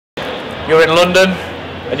you're in London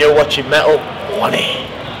and you're watching metal, Wani.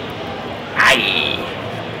 Aye.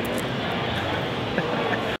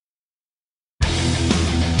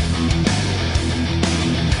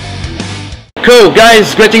 Cool,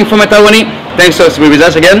 guys, greeting from Wani. Thanks for being with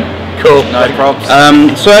us again. Cool, no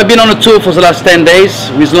problems. So I've been on a tour for the last 10 days,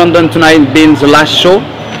 with London tonight being the last show.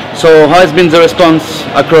 So how has been the response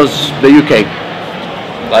across the UK?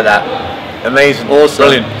 Like that. Amazing. Awesome.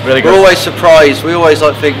 Brilliant. Really good. We're always surprised. We always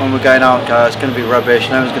like think when we're going out, it's going to be rubbish,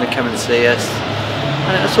 no one's going to come and see us.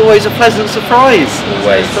 And it's always a pleasant surprise.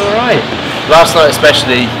 Always. It's alright. Last night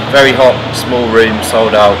especially, very hot, small room,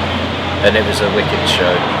 sold out, and it was a wicked show.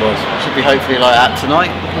 It was. Should be hopefully like that tonight,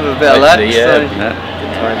 with a bit of luck. Yeah. So.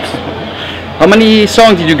 Good times. How many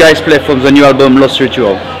songs did you guys play from the new album Lost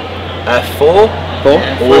Ritual? 4?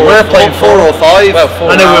 Yeah, we were playing 4 or 5. Well, 4.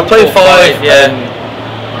 I know we were playing 5. Yeah.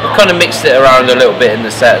 We kind of mixed it around a little bit in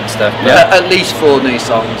the set and stuff. Yeah. At least 4 new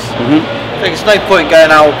songs. I think it's no point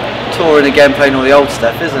going out touring again, playing all the old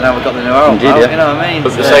stuff, is there? Now we've got the new album out, you know what I mean?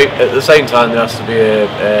 But at the same time, there has to be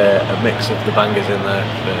a mix of the bangers in there.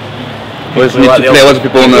 Always need to play what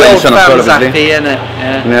people on the listen as well, happy, innit?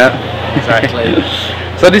 Yeah. Exactly.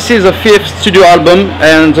 So this is the 5th studio album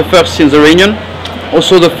and the first since the reunion.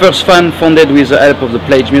 Also the first fan founded with the help of the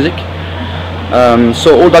Pledge music.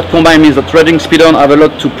 So all that combined means that Raging Speedhorn have a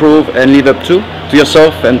lot to prove and live up to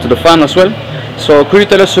yourself and to the fan as well. So could you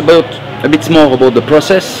tell us a bit more about the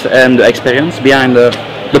process and the experience behind the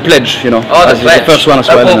Pledge, you know, as the first one as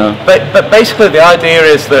well? But basically the idea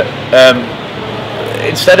is that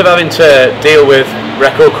instead of having to deal with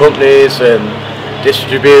record companies and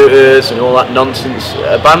distributors and all that nonsense,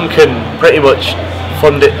 a band can pretty much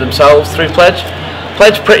fund it themselves through Pledge.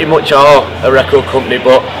 Pledge pretty much are a record company,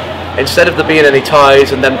 but instead of there being any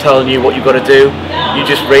ties and them telling you what you've got to do, you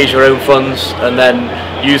just raise your own funds and then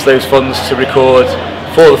use those funds to record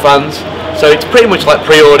for the fans. So it's pretty much like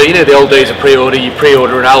pre-order, you know, the old days of pre-order. You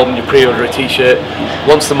pre-order an album, you pre-order a t-shirt.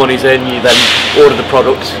 Once the money's in, you then order the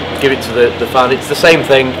product, give it to the fan. It's the same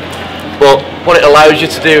thing, but what it allows you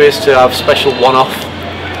to do is to have special one-off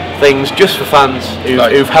things just for fans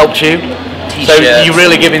who've helped you. So you're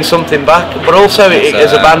really giving something back, but also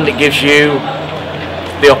as a band it gives you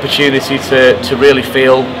the opportunity to really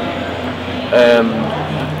feel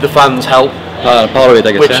the fans' help, part of it,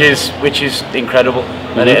 I guess, which is incredible,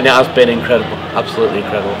 and it has been incredible, absolutely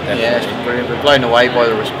incredible. Yeah, it's been brilliant. We're blown away by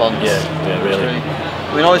the response. Yeah, really.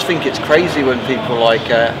 I mean, I always think it's crazy when people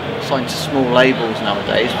like sign to small labels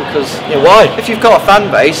nowadays, because why? If you've got a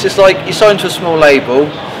fan base, it's like you sign to a small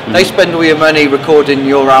label, they spend all your money recording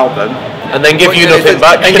your album, and then give you nothing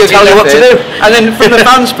back and tell you what to do. And then from the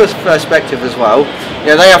fans' perspective as well,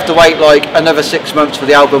 they have to wait like another 6 months for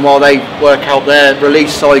the album while they work out their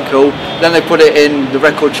release cycle. Then they put it in the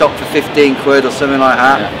record shop for 15 quid or something like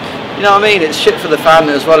that. Yeah. You know what I mean? It's shit for the fan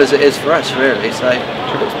as well as it is for us, really. So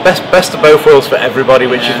it's best of both worlds for everybody,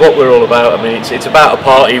 which is what we're all about. I mean, it's about a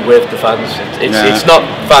party with the fans. It's not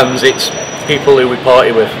fans, it's people who we party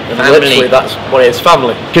with, and literally that's what it is,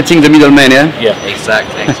 family. Cutting the middleman, yeah? Yeah.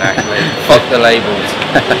 Exactly. Fuck the labels.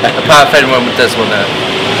 Apart from anyone who does want to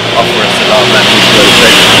offer us a lot of money.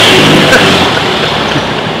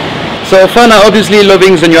 So fans are obviously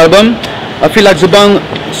loving the new album. I feel like the band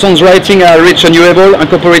Songwriting are rich and durable,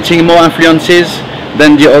 incorporating more influences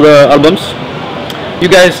than the other albums. You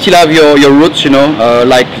guys still have your roots, you know,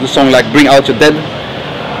 like the song like Bring Out Your Dead.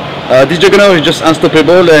 This juggernaut is just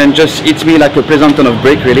unstoppable and just hits me like a pleasant ton of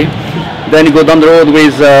break, really. Then you go down the road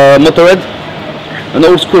with Motorhead, an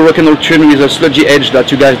old school rock and roll tune with a sludgy edge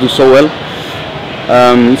that you guys do so well.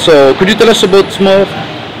 So could you tell us more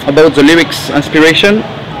about the lyrics inspiration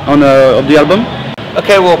of the album?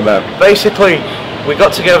 Okay, well, basically we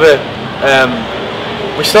got together,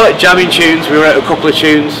 we started jamming tunes, we wrote a couple of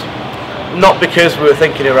tunes, not because we were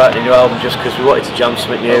thinking of writing a new album, just because we wanted to jam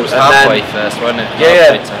something new. It was halfway first, wasn't it?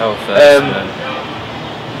 Yeah. To hell first.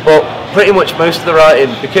 But pretty much most of the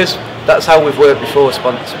writing, because that's how we've worked before,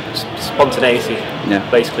 spontaneity. Yeah.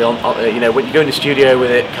 Basically, when you go in the studio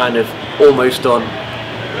with it kind of almost done,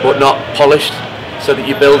 but not polished, so that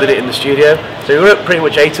you're building it in the studio. So we wrote pretty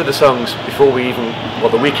much 8 of the songs before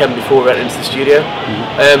the weekend before we went into the studio,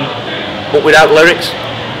 but without lyrics.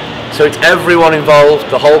 So it's everyone involved,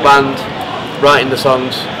 the whole band, writing the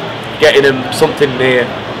songs, getting them something near.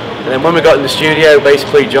 And then when we got in the studio,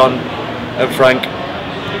 basically John and Frank,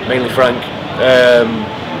 mainly Frank,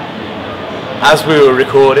 as we were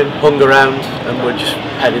recording, hung around and were just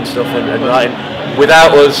heading stuff and writing,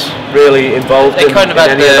 without us really involved in kind of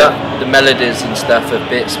had any of that. The melodies and stuff of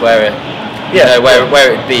bits where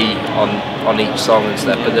it'd be on each song and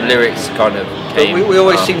stuff, but the lyrics kind of came. We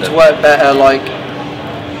always seem to work better like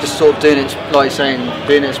just sort of doing it, like you're saying,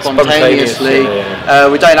 doing it spontaneously.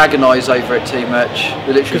 We don't agonise over it too much.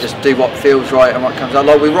 We literally just do what feels right and what comes out.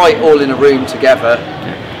 Like we write all in a room together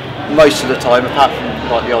most of the time, apart from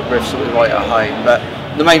like the odd riffs that we write at home. But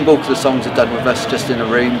the main bulk of the songs are done with us just in a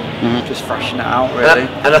room, just thrashing it out really.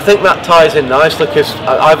 And I think that ties in nicely because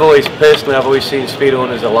I've always seen Speedhorn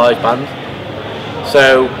as a live band.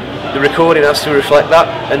 So the recording has to reflect that,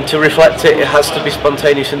 and to reflect it, it has to be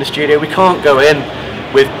spontaneous in the studio. We can't go in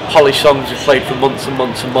with polished songs we've played for months and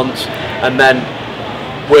months and months, and then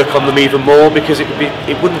work on them even more, because it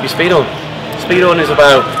wouldn't be Speedhorn. Speedhorn is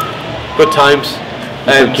about good times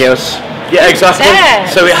and chaos. Yeah, exactly.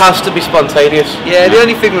 So it has to be spontaneous. Yeah, the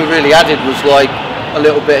only thing we really added was like a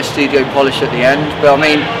little bit of studio polish at the end. But I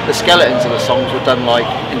mean, the skeletons of the songs were done like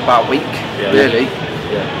in about a week, really.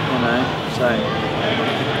 Yeah. You know, so.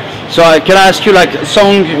 So can I ask you like a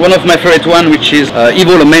song, one of my favorite one, which is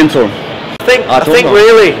Evil or Mental? I think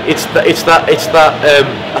really it's that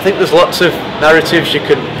I think there's lots of narratives you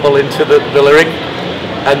can pull into the lyric,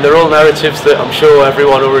 and they're all narratives that I'm sure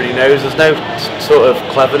everyone already knows. There's no sort of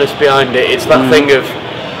cleverness behind it. It's that thing of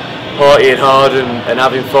partying hard and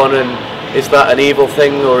having fun, and is that an evil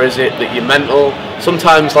thing or is it that you're mental?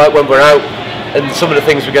 Sometimes, like when we're out and some of the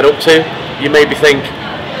things we get up to, you maybe think,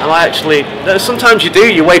 am I actually, sometimes you do,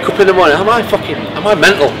 you wake up in the morning, am I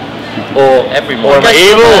mental? Or am I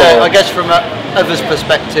evil? I guess from others'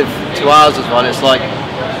 perspective to ours as well, it's like,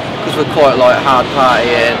 because we're quite like hard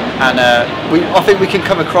partying, and I think we can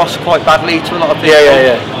come across quite badly to a lot of people.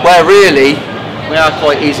 Where really we are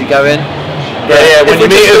quite easygoing. When you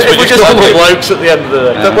meet us, we're just normal blokes at the end of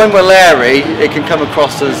the day. But when we're leery, it can come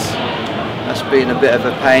across as us being a bit of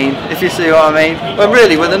a pain, if you see what I mean. When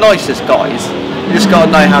really we're the nicest guys. You just got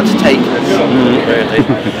to know how to take us. Really,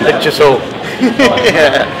 pinch us all.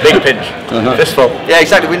 Big pinch, fistful. Yeah,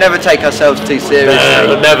 exactly. We never take ourselves too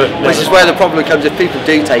seriously. Never. Which is where the problem comes. If people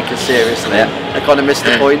do take us seriously, they kind of miss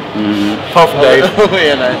the point. Apart from Dave,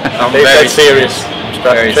 you know, I'm very serious.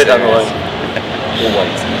 Very straight down the line.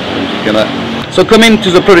 Always. So coming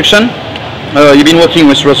to the production, you've been working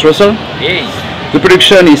with Ross Russell. Yeah. The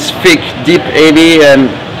production is thick, deep, heavy,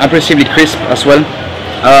 and impressively crisp as well.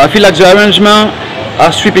 I feel like the arrangements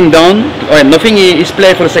are stripping down. Nothing is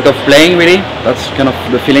played for the sake of playing, really. That's kind of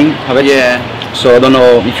the feeling of it. Yeah. So I don't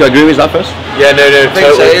know if you agree with that first. Yeah, no, I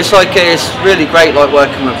think totally. so. It's really great, like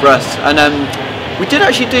working with Russ, and we did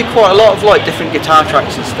actually do quite a lot of like different guitar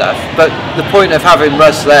tracks and stuff. But the point of having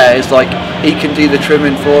Russ there is like he can do the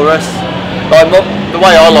trimming for us. Like the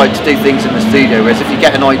way I like to do things in the studio is if you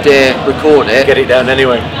get an idea, record it. Get it down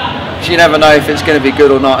anyway. You never know if it's going to be good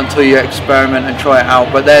or not until you experiment and try it out.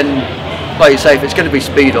 But then, like you say, if it's going to be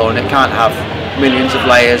Speedhorn, it can't have millions of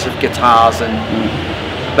layers of guitars and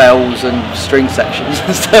bells and string sections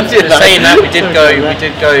and stuff. You know? Saying that, we did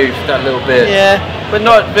go that little bit. Yeah, but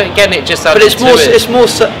again, it just. But it's more.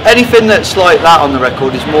 Anything that's like that on the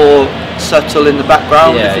record is more subtle in the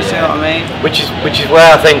background. If you see what I mean. Which is where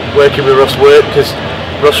I think working with Russ worked, because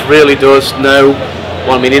Russ really does know.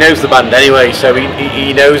 Well, I mean, he knows the band anyway, so he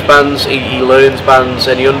knows bands, he learns bands,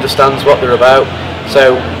 and he understands what they're about.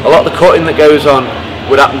 So a lot of the cutting that goes on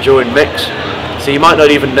would happen during mix. So you might not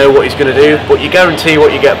even know what he's going to do, but you guarantee what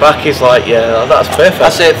you get back is like, yeah, that's perfect.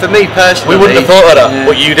 That's it. For me personally, we wouldn't have thought of that,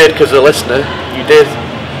 but you did because the listener, you did.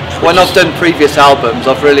 When I've done previous albums,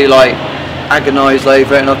 I've really like agonised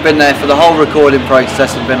over it, and I've been there for the whole recording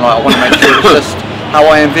process and been like, I want to make sure it's just how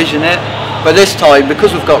I envision it. But this time,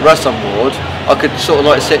 because we've got Russ on board, I could sort of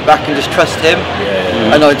like sit back and just trust him.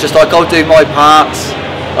 And I just like, I'll do my parts,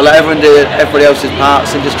 I'll let everyone do everybody else's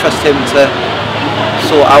parts, and just trust him to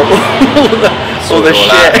sort out all the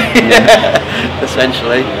shit.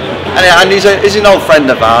 Essentially. And he's an old friend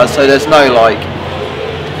of ours, so there's no like.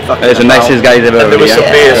 He's the nicest guy ever. And there was some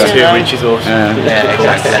beers too, which is awesome. Yeah,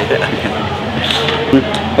 exactly.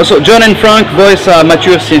 Also, John and Frank voice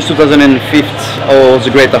mature since 2005 or The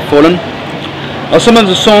Great Have Fallen. On some of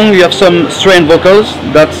the songs you have some strained vocals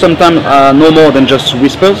that sometimes are no more than just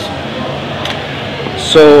whispers.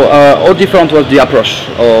 So how different was the approach,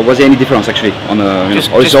 or was there any difference actually on or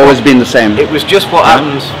it's always been the same? It was just what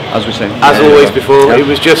happens, as we say, as always before. It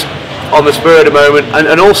was just on the spur of the moment,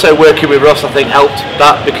 and also working with Russ I think helped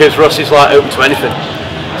that, because Russ is like open to anything.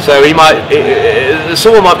 So he might,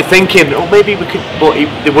 someone might be thinking, oh maybe we could, but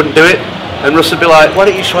they wouldn't do it. And Russ would be like, why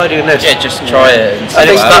don't you try doing this? Yeah, just try it. And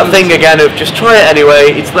it's that thing again of just try it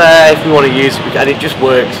anyway, it's there if we want to use it, and it just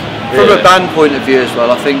works. From a band point of view as well,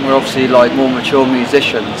 I think we're obviously like more mature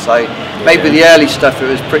musicians, so maybe the early stuff it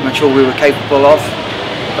was pretty much all we were capable of,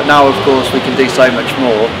 but now of course we can do so much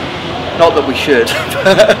more. Not that we should,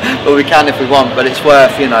 but we can if we want, but it's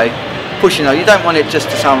worth, you know, pushing though. You don't want it just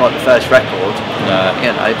to sound like the first record,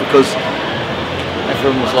 you know, because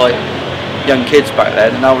everyone was like young kids back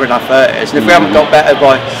then, and now we're in our 30s, and if we haven't got better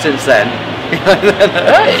by since then, you know,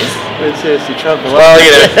 we're in seriously trouble. Well,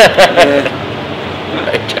 you know.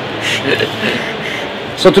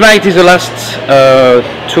 So tonight is the last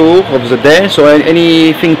tour of the day. So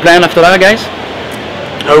anything planned after that, guys?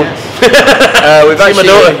 No. We've actually,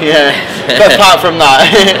 but apart from that,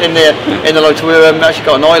 in the long term, we've actually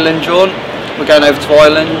got an island jaunt. We're going over to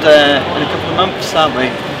Ireland in a couple of months, aren't we?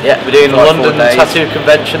 Yeah, we're doing Like London 4 days. Tattoo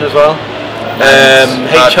Convention as well.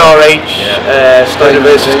 HRH, Stoner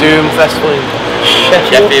vs Doom Festival in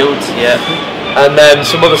Sheffield, yeah. and then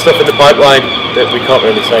some other stuff in the pipeline that we can't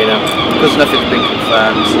really say now. Because nothing's been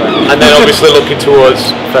confirmed. So. And then obviously looking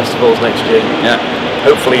towards festivals next year. Yeah.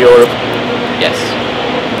 Hopefully Europe, Yes.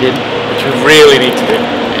 which we really need to do.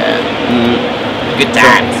 Good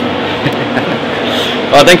times.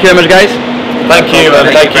 Well, thank you very much, guys. Thank you, and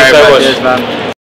thank you so very much. Cheers, man.